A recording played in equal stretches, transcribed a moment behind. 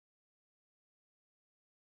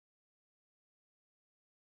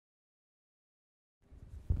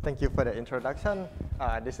Thank you for the introduction.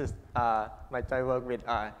 This is my joint work with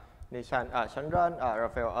Nishanth, Chandran,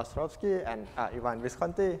 Rafail, Ostrovsky, and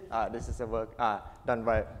Visconti. This is a work done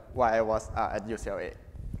while I was at UCLA.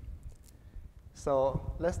 So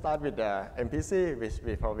let's start with the MPC, which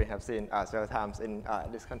we probably have seen several times in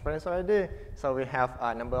this conference already. So we have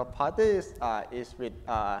a number of parties, each with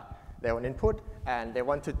their own input, and they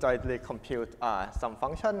want to jointly compute some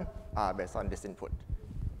function based on this input.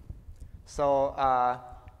 So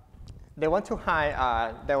they want to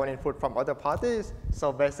hide their own input from other parties,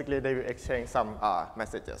 so basically they will exchange some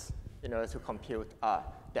messages in order to compute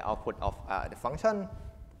the output of the function.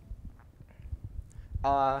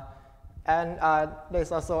 And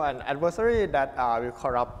there's also an adversary that will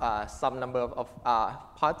corrupt some number of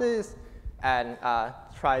parties and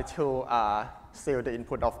try to steal the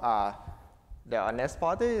input of the honest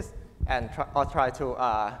parties and try to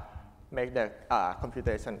make the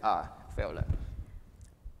computation failure.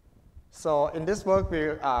 So in this work,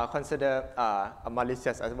 we consider a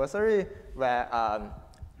malicious adversary where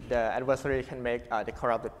the adversary can make the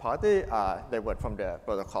corrupted party divert from the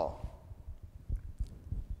protocol.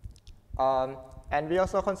 And we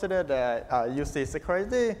also consider the UC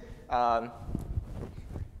security.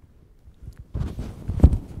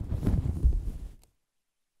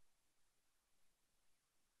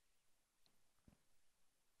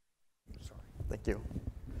 Thank you.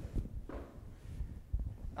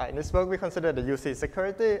 In this work, we consider the UC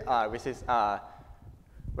security, which is a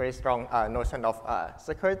very strong notion of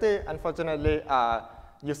security. Unfortunately,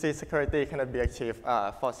 UC security cannot be achieved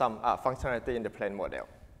for some functionality in the plain model.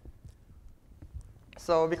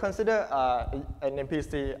 So we consider an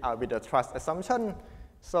MPC with a trust assumption.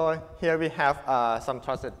 So here we have some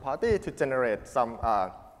trusted party to generate some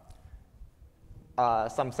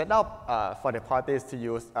setup for the parties to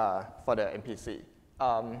use for the MPC.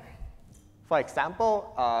 For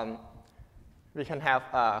example, we can have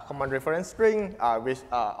a common reference string which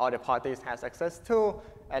all the parties has access to,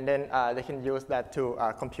 and then they can use that to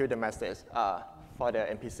compute the message for the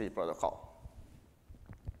MPC protocol.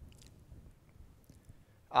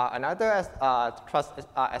 Another trust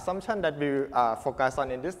assumption that we focus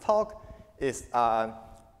on in this talk is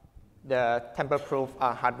the tamper-proof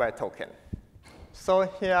hardware token. So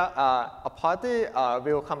here, a party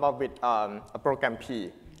will come up with a program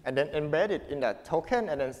P, and then embed it in the token,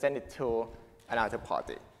 and then send it to another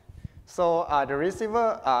party. So the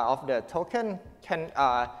receiver of the token can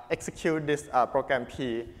execute this program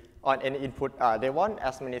P on any input they want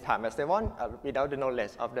as many times as they want without the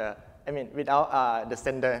knowledge of the, without the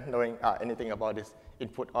sender knowing anything about this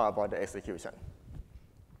input or about the execution.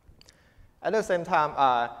 At the same time,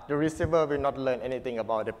 the receiver will not learn anything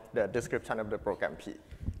about the description of the program P.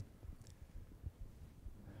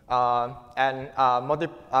 A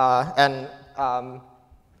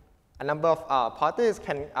number of parties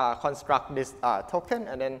can construct this token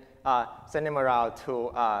and then send them around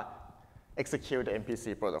to execute the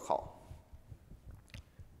MPC protocol.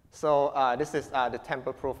 So this is the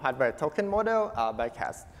tamper-proof hardware token model by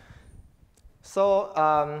CAS. So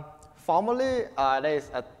formally, there is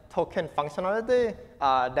a token functionality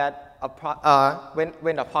that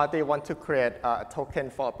when a party wants to create a token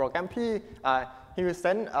for a program P, he will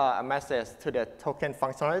send a message to the token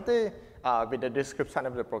functionality with the description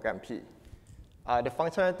of the program P. The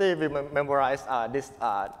functionality will memorize this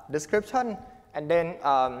description, and then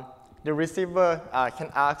the receiver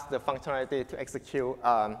can ask the functionality to execute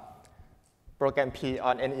program P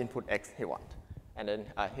on any input X he wants, and then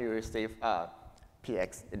he will receive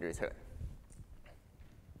PX in return.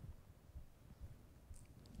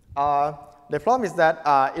 The problem is that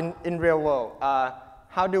in real world,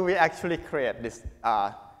 how do we actually create this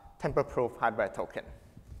tamper-proof hardware token?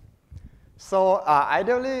 So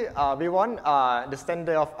ideally, we want the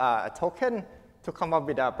sender of a token to come up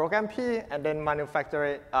with a program P and then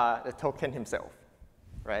manufacture the token himself,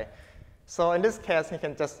 right? So in this case, he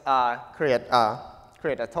can just create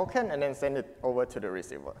a token and then send it over to the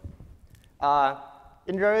receiver.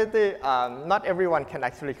 In reality, not everyone can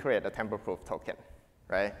actually create a tamper-proof token,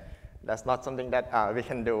 right? That's not something that we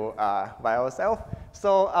can do by ourselves.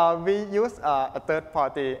 So we use a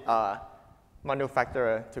third-party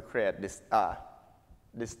manufacturer to create this,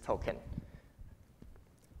 this token.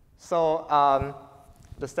 So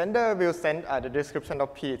the sender will send the description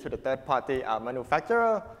of P to the third-party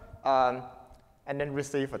manufacturer and then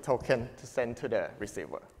receive a token to send to the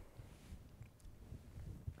receiver.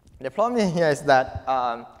 The problem here is that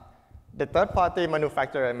the third-party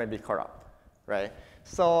manufacturer may be corrupt, right?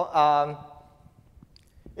 So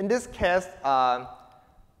in this case,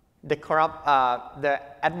 the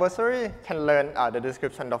adversary can learn the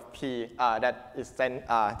description of P that is sent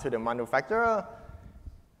to the manufacturer.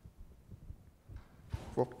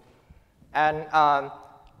 And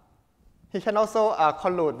he can also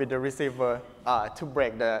collude with the receiver to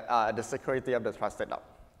break the security of the trust setup,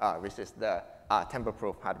 which is the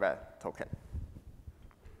tamper-proof hardware token.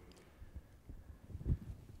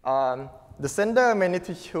 The sender may need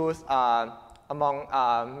to choose among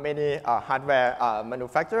many hardware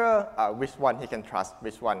manufacturers which one he can trust,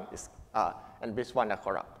 which one is, and which one are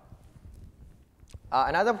corrupt.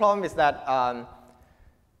 Another problem is that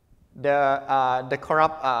the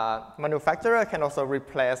corrupt manufacturer can also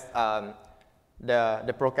replace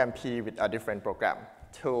the program P with a different program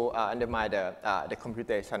to undermine the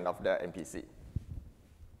computation of the MPC.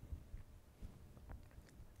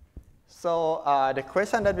 So the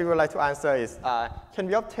question that we would like to answer is, can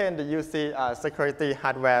we obtain the UC security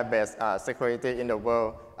hardware-based security in the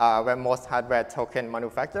world where most hardware token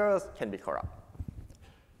manufacturers can be corrupt?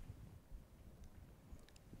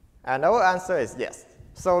 And our answer is yes.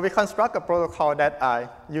 So we construct a protocol that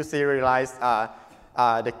UC relies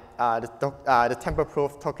the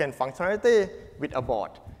tamper-proof token functionality with a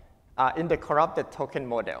board in the corrupted token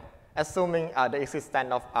model, assuming the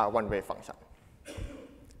existence of a one-way function.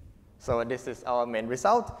 So this is our main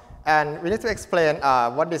result. And we need to explain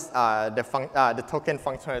what is the token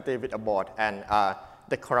functionality with a board and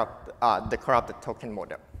the corrupted token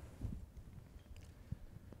model.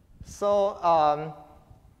 So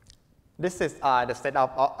this is the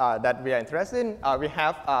setup that we are interested in. We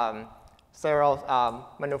have several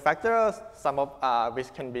manufacturers, some of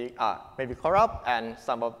which can be maybe corrupt, and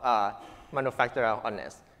some of manufacturers are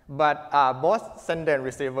honest. But both sender and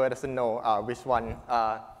receiver doesn't know which one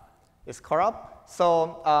is corrupt.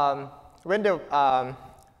 So when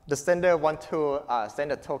the sender wants to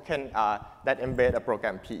send a token that embeds a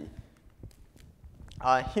program P,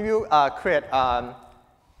 he will create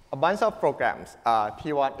a bunch of programs,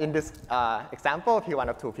 P1 in this example, P1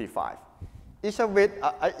 up to P5. Each of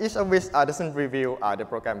which doesn't reveal the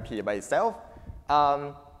program P by itself.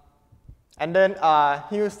 And then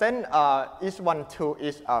he will send each one to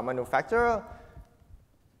each manufacturer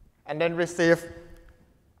and then receive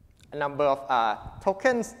a number of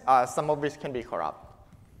tokens, some of which can be corrupt.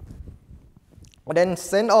 And then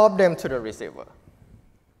send all of them to the receiver.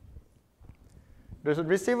 The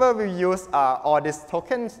receiver will use all these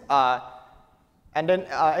tokens and then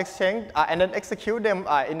exchange and then execute them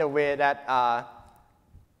in a way that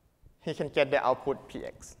he can get the output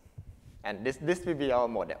PX. And this will be our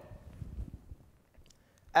model.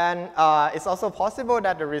 And it's also possible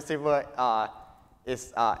that the receiver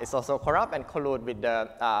is also corrupt and collude with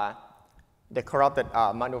the corrupted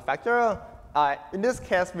manufacturer. In this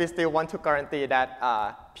case, we still want to guarantee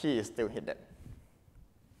that P is still hidden.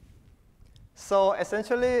 So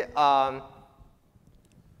essentially,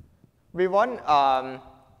 we want a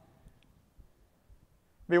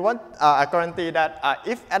guarantee that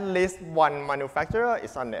if at least one manufacturer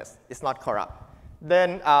is honest, is not corrupt,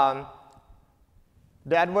 then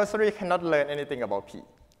the adversary cannot learn anything about P.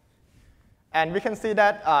 And we can see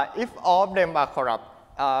that if all of them are corrupt,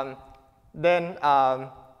 then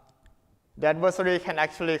the adversary can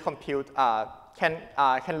actually compute, can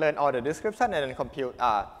learn all the description and then compute,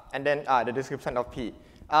 and then the description of P.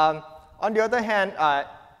 On the other hand,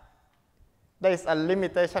 there is a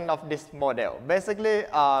limitation of this model. Basically,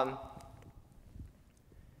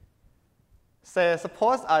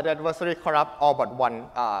 suppose the adversary corrupt all but one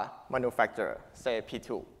manufacturer, say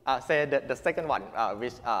P2, say the second one,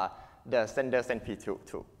 which the sender sent P2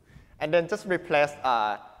 to, and then just replace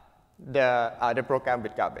the program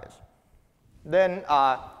with garbage. Then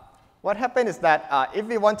what happens is that if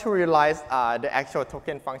we want to realize the actual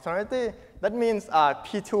token functionality, that means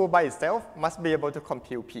P2 by itself must be able to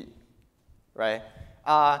compute P, right?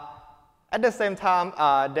 At the same time,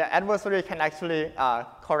 the adversary can actually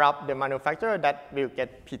corrupt the manufacturer that will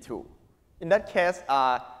get P2. In that case,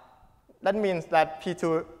 that means that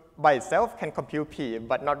P2 by itself can compute P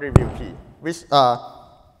but not reveal P, which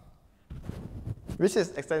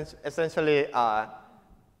is essentially a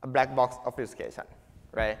black box obfuscation,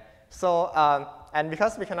 right? So, and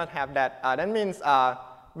because we cannot have that, that means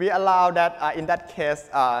we allow that in that case,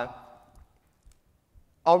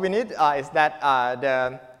 all we need is that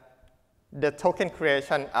the token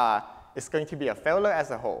creation is going to be a failure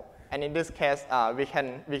as a whole. And in this case, we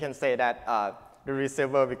can say that the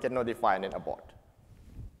receiver will get notified and abort.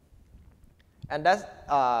 And that's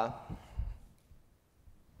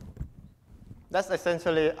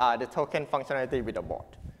essentially the token functionality with a board.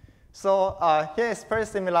 So here is very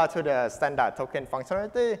similar to the standard token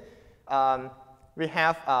functionality. we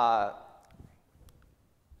have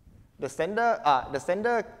the sender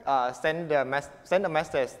send a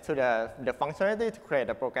message to the functionality to create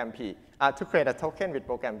a program P, to create a token with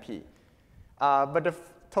program P. But the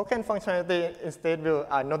token functionality instead will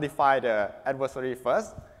notify the adversary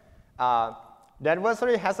first. The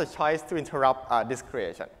adversary has a choice to interrupt this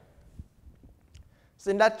creation. So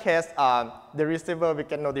in that case, the receiver will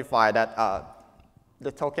get notified that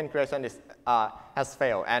the token creation has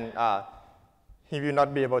failed, and he will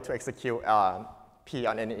not be able to execute P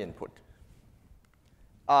on any input.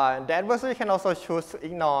 The adversary can also choose to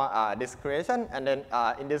ignore this creation, and then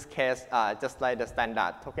in this case, just like the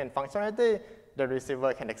standard token functionality, the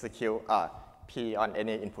receiver can execute P on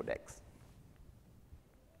any input X.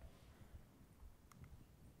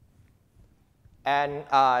 And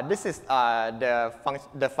this is the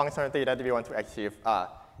functionality that we want to achieve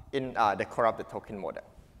in the corrupted token model.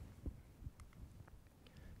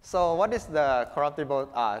 So what is the corruptible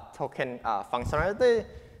token functionality?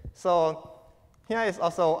 So here is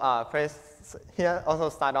also here also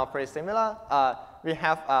start off pretty similar. We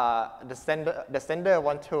have the sender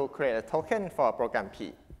want to create a token for a program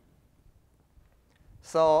P.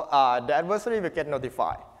 So the adversary will get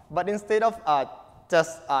notified. But instead of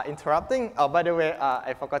just interrupting, by the way,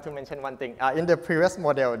 I forgot to mention one thing. In the previous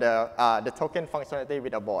model, the token functionality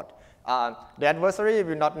with abort, the adversary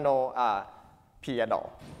will not know P at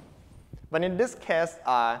all. But in this case,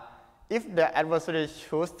 if the adversary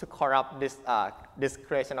chooses to corrupt this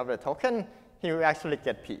creation of the token, he will actually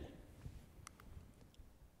get P.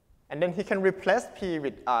 And then he can replace P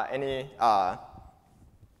with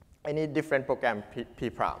any different program P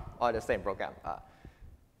prime, or the same program,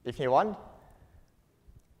 if he wants.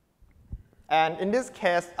 And in this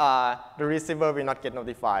case, the receiver will not get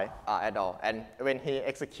notified at all. And when he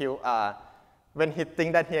execute, when he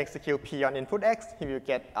thinks that he execute P on input X, he will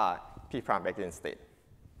get P prime X instead.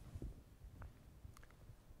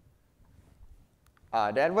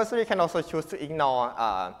 The adversary can also choose to ignore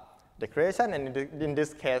the creation, and in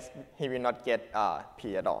this case, he will not get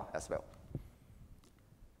P at all as well.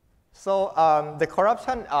 So the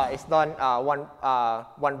corruption is done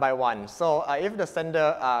one by one. So if the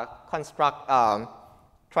sender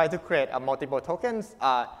try to create multiple tokens,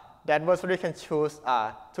 the adversary can choose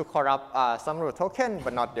to corrupt some of the token,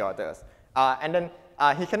 but not the others. And then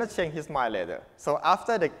he cannot change his mind later. So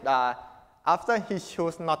after he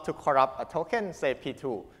chooses not to corrupt a token, say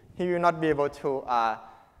P2, he will not be able to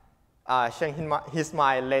change his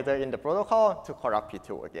mind later in the protocol to corrupt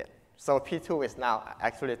P2 again. So P2 is now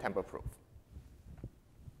actually tamper-proof.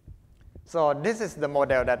 So this is the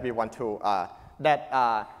model that we want to, that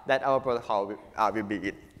our protocol will be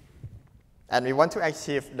in. And we want to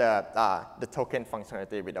achieve the token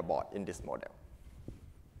functionality with abort in this model.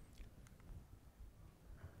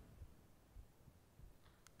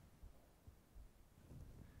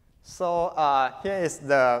 So here is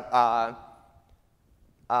the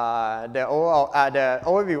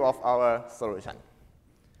overview of our solution.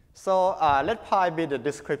 So let pi be the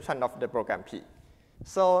description of the program P.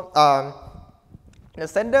 So the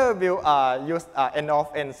sender will use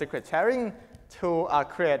N secret sharing to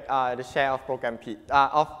create the share of program P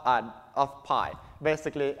of pi.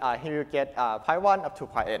 Basically, he will get pi 1 up to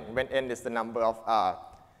pi n, when n is the number of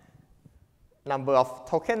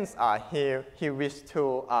tokens he wishes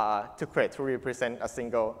to create to represent a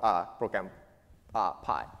single program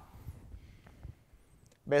pi.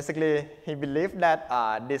 Basically, he believes that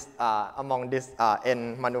among this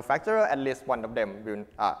n manufacturer, at least one of them will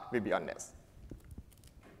be honest.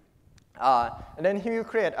 And then he will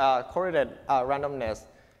create a correlated randomness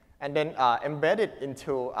and then embed it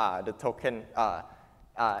into the token.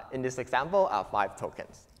 In this example, 5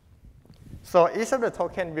 tokens. So each of the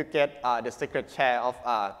tokens will get the secret share of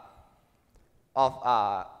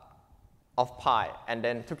pi, and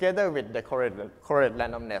then together with the correlated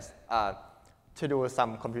randomness to do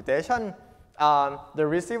some computation. The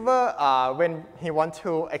receiver, when he wants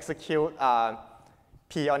to execute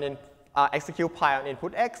execute pi on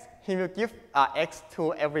input X, he will give X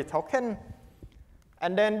to every token,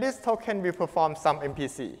 and then this token will perform some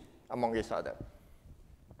MPC among each other.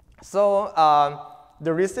 So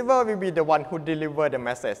the receiver will be the one who delivers the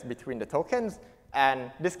message between the tokens,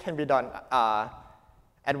 and this can be done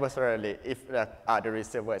adversarially if the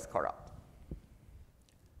receiver is corrupt.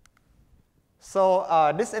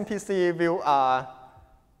 So this MPC will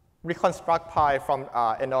reconstruct pi from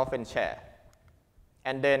n of n share,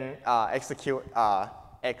 and then execute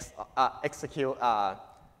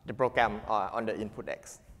the program on the input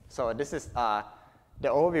X. So this is the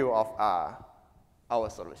overview of our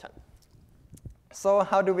solution. So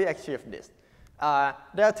how do we achieve this?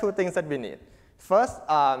 There are 2 things that we need. First,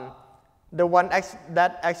 the one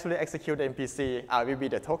that actually executes the MPC will be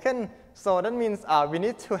the token. So that means we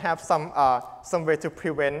need to have some way to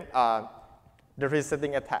prevent the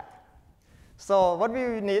resetting attack. So what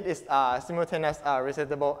we need is simultaneous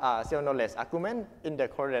resettable zero-knowledge argument in the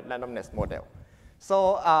correlated randomness model.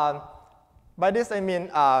 So by this I mean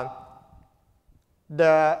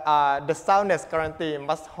the soundness guarantee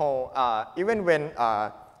must hold even when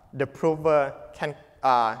the prover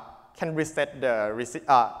can reset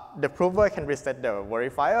the prover can reset the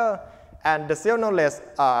verifier, and the zero-knowledge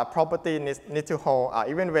property needs to hold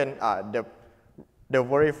even when the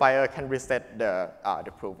verifier can reset the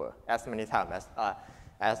prover as many times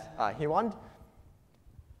as he wants.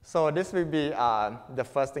 So this will be the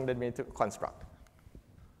first thing that we need to construct.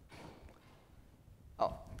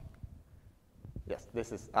 Oh, yes,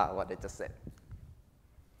 this is what I just said.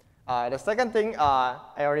 The second thing I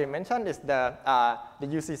already mentioned is the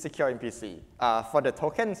UC secure MPC for the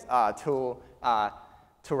tokens to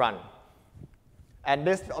run. And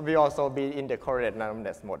this will also be in the correlated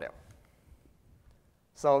randomness model.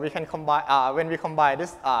 So we can combine, when we combine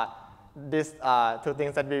these two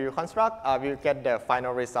things that we will construct, we will get the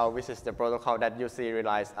final result, which is the protocol that UC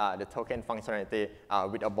realizes the token functionality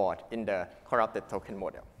with a bot in the corrupted token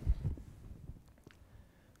model.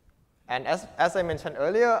 And as I mentioned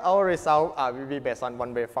earlier, our result will be based on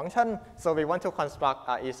one-wave function. So we want to construct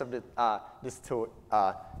each of these two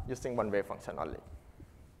using one-wave function only.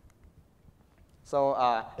 So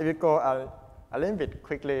if we go a little bit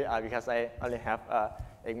quickly, because I only have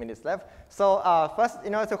 8 minutes left. So first,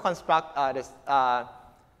 in order to construct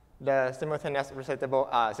the simultaneous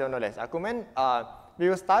resettable zero-knowledge argument, we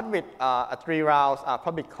will start with a 3-round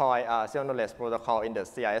public key zero-knowledge protocol in the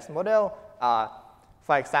CIS model.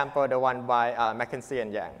 For example, the one by McKinsey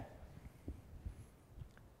and Yang.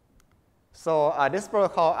 So this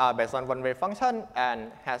protocol based on one-wave function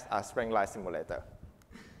and has a string line simulator.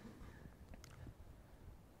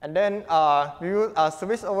 And then we will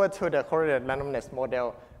switch over to the correlated randomness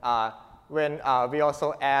model when we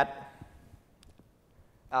also add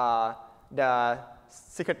a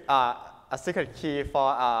secret key for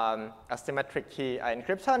a symmetric key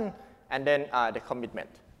encryption, and then the commitment.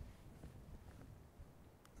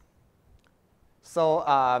 So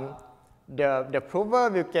the prover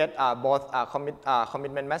will get both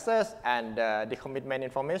commitment message and the commitment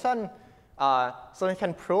information. So you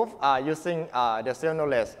can prove using the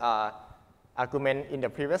zero-knowledge argument in the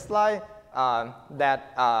previous slide that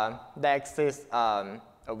there exists a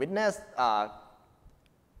witness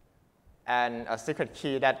and a secret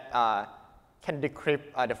key that can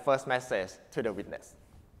decrypt the first message to the witness.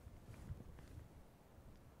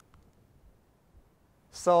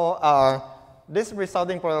 So this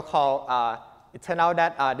resulting protocol, it turned out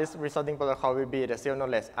that this resulting protocol will be the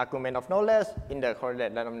zero-knowledge argument of knowledge in the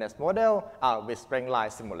correlated randomness model with string line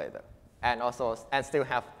simulator, and still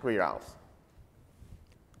have 3 rounds.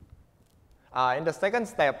 In the second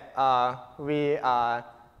step, we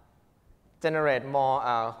generate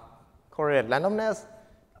more correlated randomness.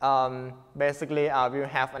 Basically, we will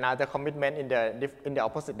have another commitment in the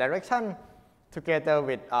opposite direction, together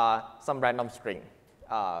with some random string,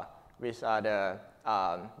 which are the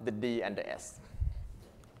D and the S.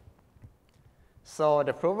 So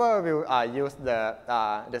the prover will use the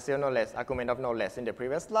zero-knowledge argument of knowledge in the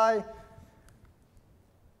previous slide,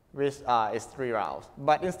 which is 3 rounds.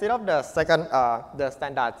 But instead of the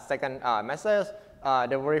standard second message,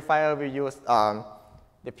 the verifier will use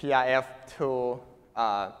the PRF to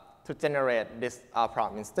generate this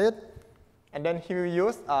prompt instead. And then he will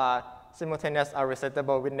use simultaneous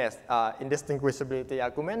resettable witness indistinguishability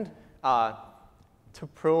argument to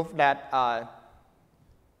prove that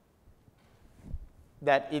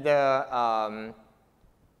either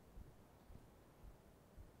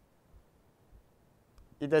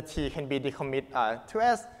T can be decommit to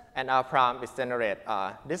S and R prime is generated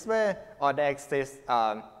this way, or there exists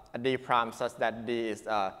a D prime such that D is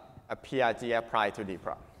a PRG applied to D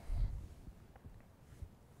prime.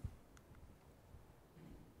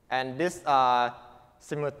 And this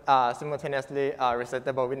simultaneously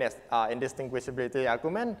resettable witness indistinguishability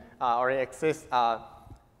argument already exists,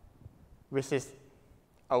 which is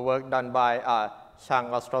a work done by Chang,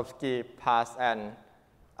 Ostrovsky, Pass, and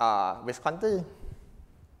Visconti.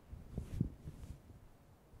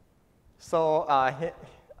 So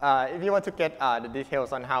if you want to get the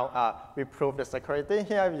details on how we prove the security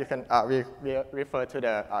here, you can refer to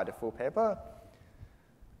the full paper.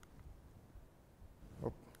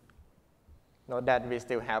 Note that we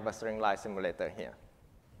still have a string line simulator here.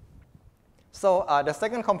 So the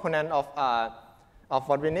second component of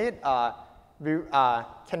what we need,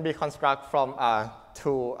 can be constructed from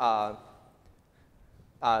two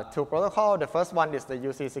protocols. The first one is the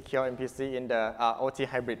UC secure MPC in the OT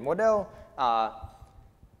hybrid model,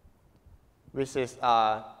 which is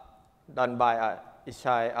done by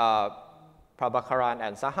Wutichai, Prabhakaran,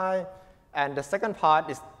 and Sahai. And the second part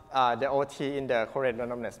is the OT in the correlate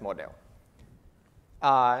randomness model.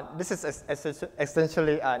 This is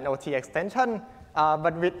essentially an OT extension,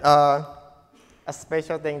 but with a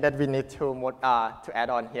special thing that we need to add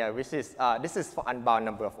on here, which is this is for unbound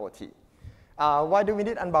number of OT. Why do we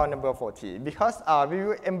need unbound number of OT? Because we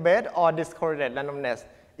will embed all this correlate randomness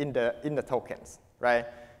in the tokens, right?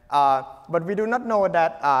 But we do not know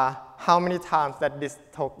that how many times that these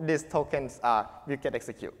tokens will get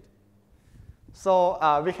executed. So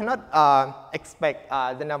we cannot expect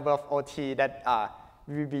the number of OT that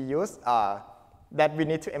will be used that we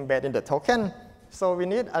need to embed in the token. So we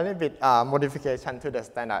need a little bit modification to the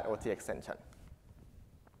standard OT extension.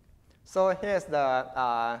 So here's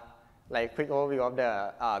the quick overview of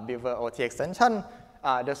the Beaver OT extension.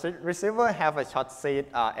 The receiver have a short seed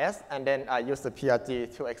S, and then use the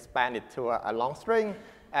PRG to expand it to a long string.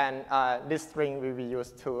 And this string will be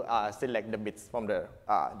used to select the bits from the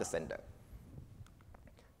sender.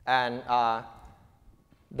 And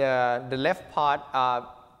the left part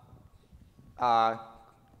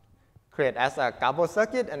create as a Gabo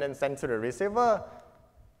circuit and then send to the receiver.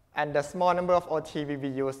 And the small number of OT will be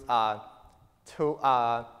used to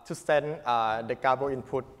send the Gabo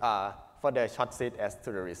input for the short seed S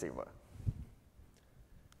to the receiver.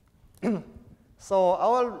 So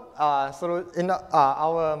our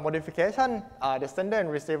modification, the sender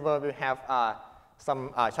and receiver will have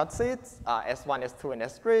some short seeds, S1, S2, and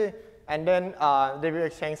S3, and then they will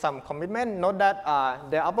exchange some commitment. Note that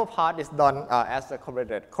the upper part is done as a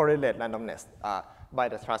correlate randomness by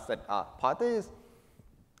the trusted parties.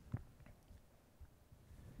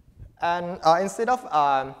 And instead of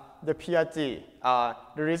the PRG,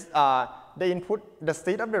 the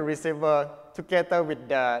state of the receiver together with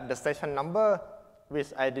the session number,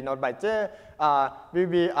 which I denote by J,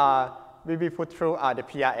 will be put through the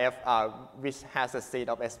PRF, which has a state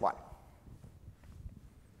of S1.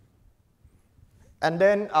 And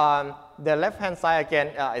then the left-hand side again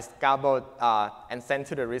is garbled and sent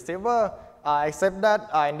to the receiver, except that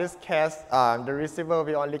in this case, the receiver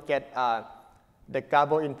will only get the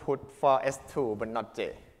Gabo input for S2, but not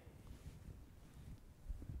J.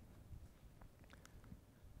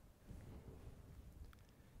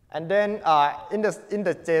 And then in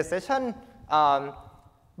the J session,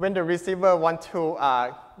 when the receiver want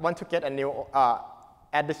to get a new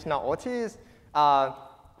additional OTs,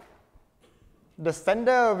 the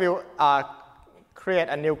sender will create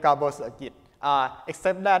a new Gabo circuit,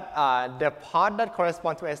 except that the part that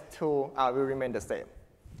corresponds to S2 will remain the same.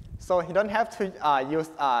 So he don't have to use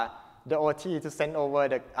the OT to send over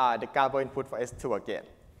the Gabo input for S2 again.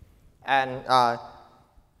 And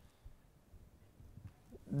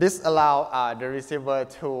this allows the receiver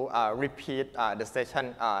to repeat the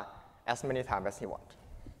session as many times as he wants.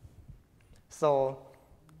 So,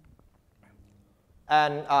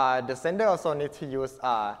 and the sender also needs to use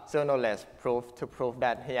zero knowledge proof to prove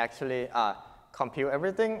that he actually compute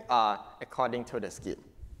everything according to the scheme.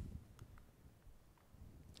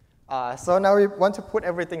 So now we want to put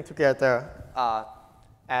everything together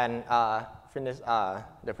and finish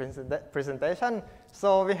the presentation.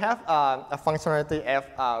 So we have a functionality F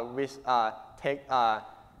which take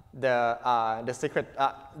the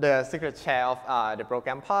secret share of the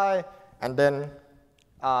program pi, and then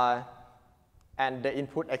and the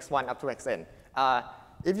input x1 up to xn.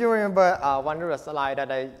 If you remember one of the slides that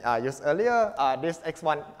I used earlier, this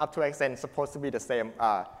x1 up to xn is supposed to be the same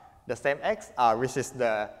x, which is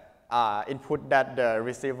the input that the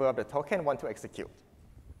receiver of the token want to execute.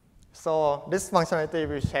 So this functionality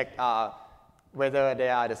will check whether they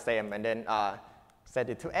are the same, and then set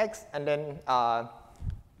it to x, and then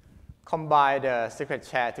combine the secret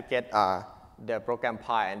share to get the program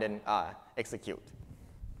pi, and then execute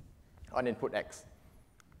on input x.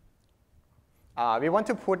 We want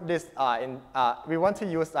to put this we want to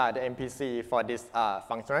use the MPC for this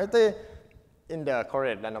functionality in the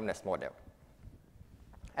correlate randomness model.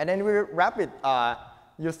 And then we wrap it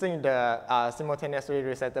using the simultaneously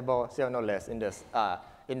resettable zero knowledge in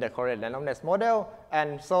the correlate randomness model.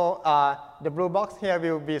 And so the blue box here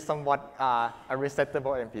will be somewhat a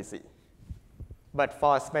resettable MPC, but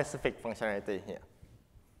for a specific functionality here.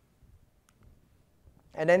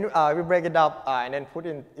 And then we break it up and then put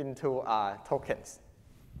it into tokens.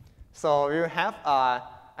 So we will have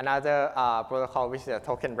another protocol, which is a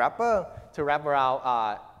token wrapper, to wrap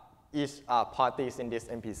around each parties in this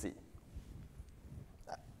MPC.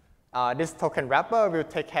 This token wrapper will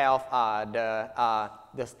take care of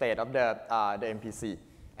the state of the MPC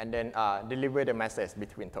and then deliver the message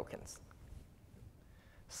between tokens.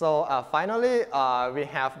 So finally, we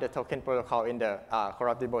have the token protocol in the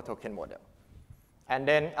corruptible token model. And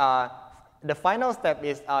then the final step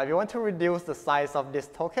is we want to reduce the size of this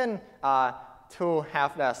token to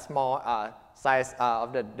have the small size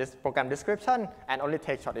of this program description and only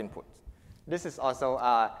take short inputs. This is also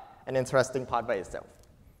an interesting part by itself.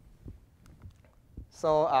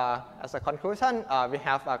 So as a conclusion,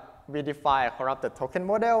 we define a corrupted token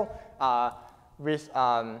model, which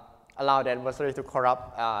allow the adversary to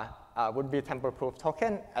corrupt would-be tamper-proof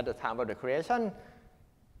token at the time of the creation.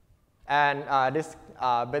 And this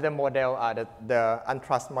better model the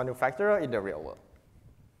untrust manufacturer in the real world.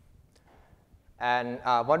 And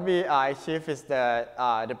what we achieve is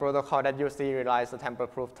the protocol that you see relies the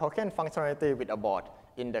tamper-proof token functionality with a board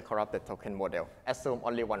in the corrupted token model, assume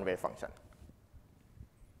only one-way function.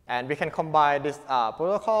 And we can combine this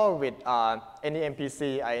protocol with any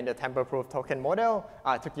MPC in the tamper-proof token model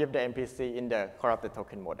to give the MPC in the corrupted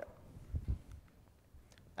token model.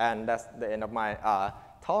 And that's the end of my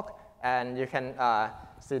talk. And you can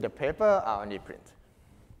see the paper on the print.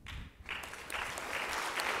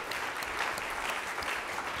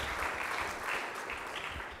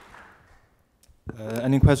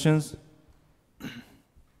 Any questions?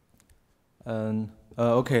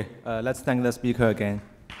 Okay, let's thank the speaker again.